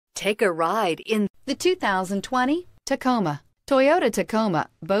Take a ride in the 2020 Tacoma. Toyota Tacoma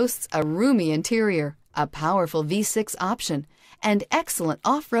boasts a roomy interior, a powerful V6 option, and excellent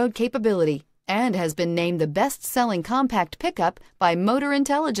off-road capability, and has been named the best-selling compact pickup by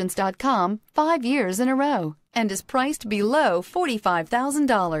MotorIntelligence.com 5 years in a row, and is priced below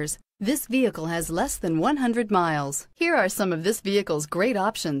 $45,000. This vehicle has less than 100 miles. Here are some of this vehicle's great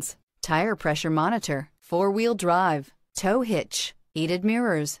options: tire pressure monitor, 4-wheel drive, tow hitch, heated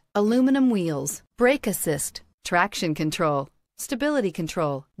mirrors, aluminum wheels, brake assist, traction control, stability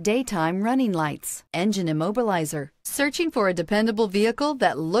control, daytime running lights, engine immobilizer. Searching for a dependable vehicle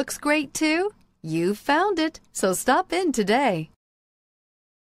that looks great too? You found it, so stop in today.